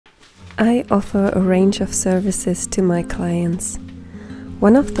I offer a range of services to my clients.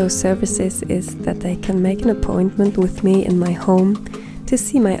 One of those services is that they can make an appointment with me in my home to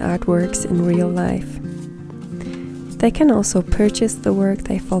see my artworks in real life. They can also purchase the work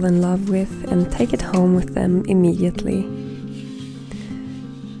they fall in love with and take it home with them immediately.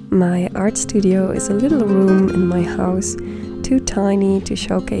 My art studio is a little room in my house, too tiny to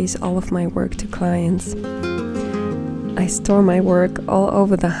showcase all of my work to clients. I store my work all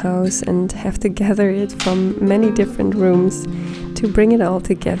over the house and have to gather it from many different rooms to bring it all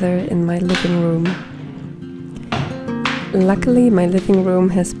together in my living room. Luckily, my living room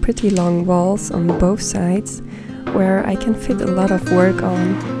has pretty long walls on both sides where I can fit a lot of work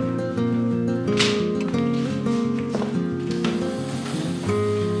on.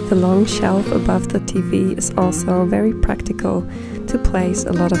 The long shelf above the TV is also very practical to place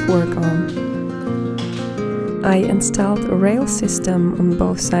a lot of work on. I installed a rail system on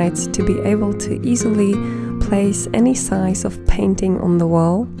both sides to be able to easily place any size of painting on the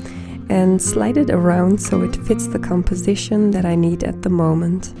wall and slide it around so it fits the composition that I need at the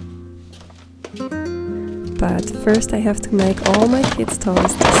moment. But first I have to make all my kids'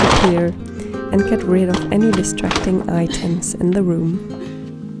 toys disappear and get rid of any distracting items in the room.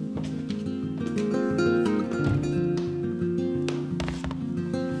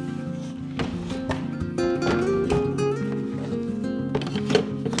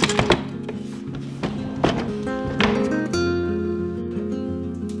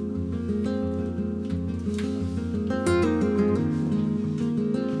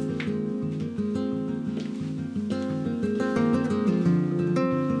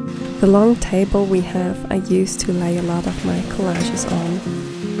 The long table we have I use to lay a lot of my collages on.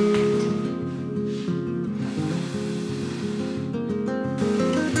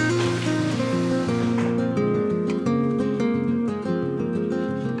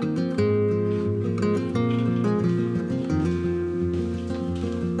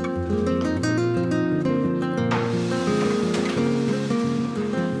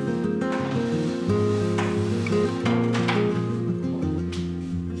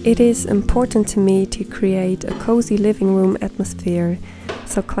 It is important to me to create a cozy living room atmosphere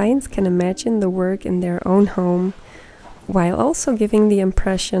so clients can imagine the work in their own home, while also giving the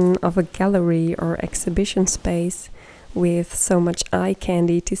impression of a gallery or exhibition space with so much eye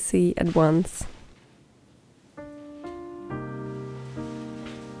candy to see at once.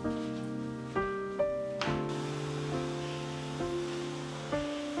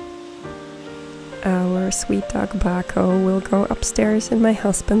 Our sweet dog Baco will go upstairs in my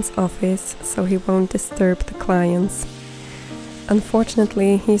husband's office so he won't disturb the clients.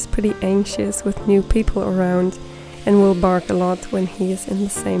 Unfortunately, he's pretty anxious with new people around and will bark a lot when he is in the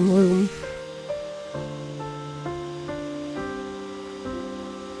same room.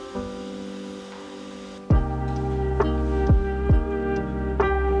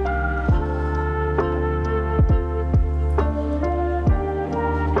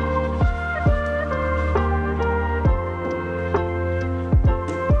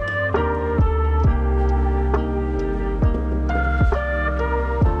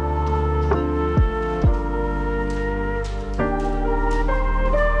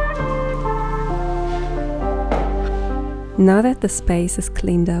 Now that the space is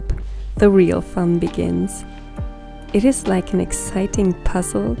cleaned up, the real fun begins. It is like an exciting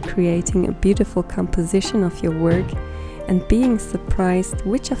puzzle, creating a beautiful composition of your work and being surprised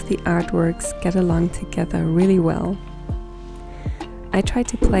which of the artworks get along together really well. I try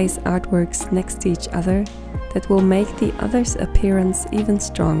to place artworks next to each other that will make the other's appearance even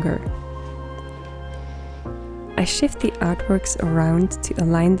stronger. I shift the artworks around to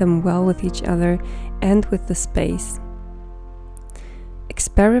align them well with each other and with the space.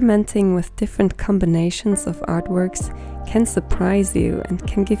 Experimenting with different combinations of artworks can surprise you and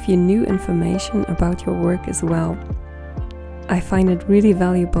can give you new information about your work as well. I find it really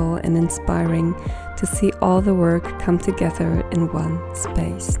valuable and inspiring to see all the work come together in one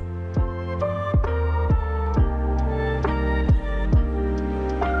space.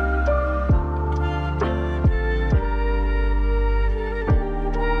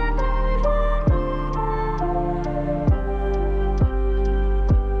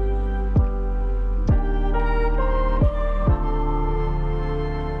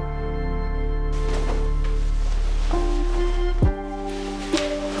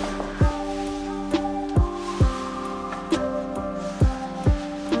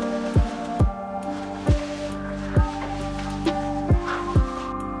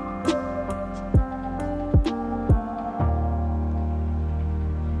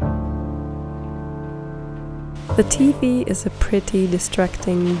 The TV is a pretty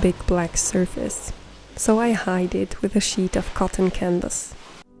distracting big black surface, so I hide it with a sheet of cotton canvas.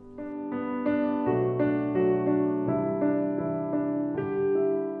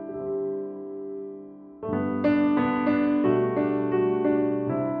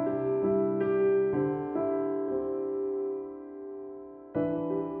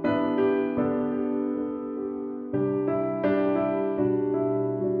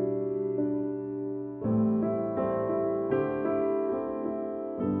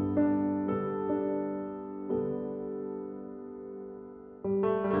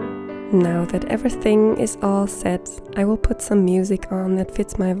 Now that everything is all set, I will put some music on that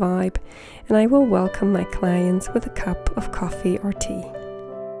fits my vibe, and I will welcome my clients with a cup of coffee or tea.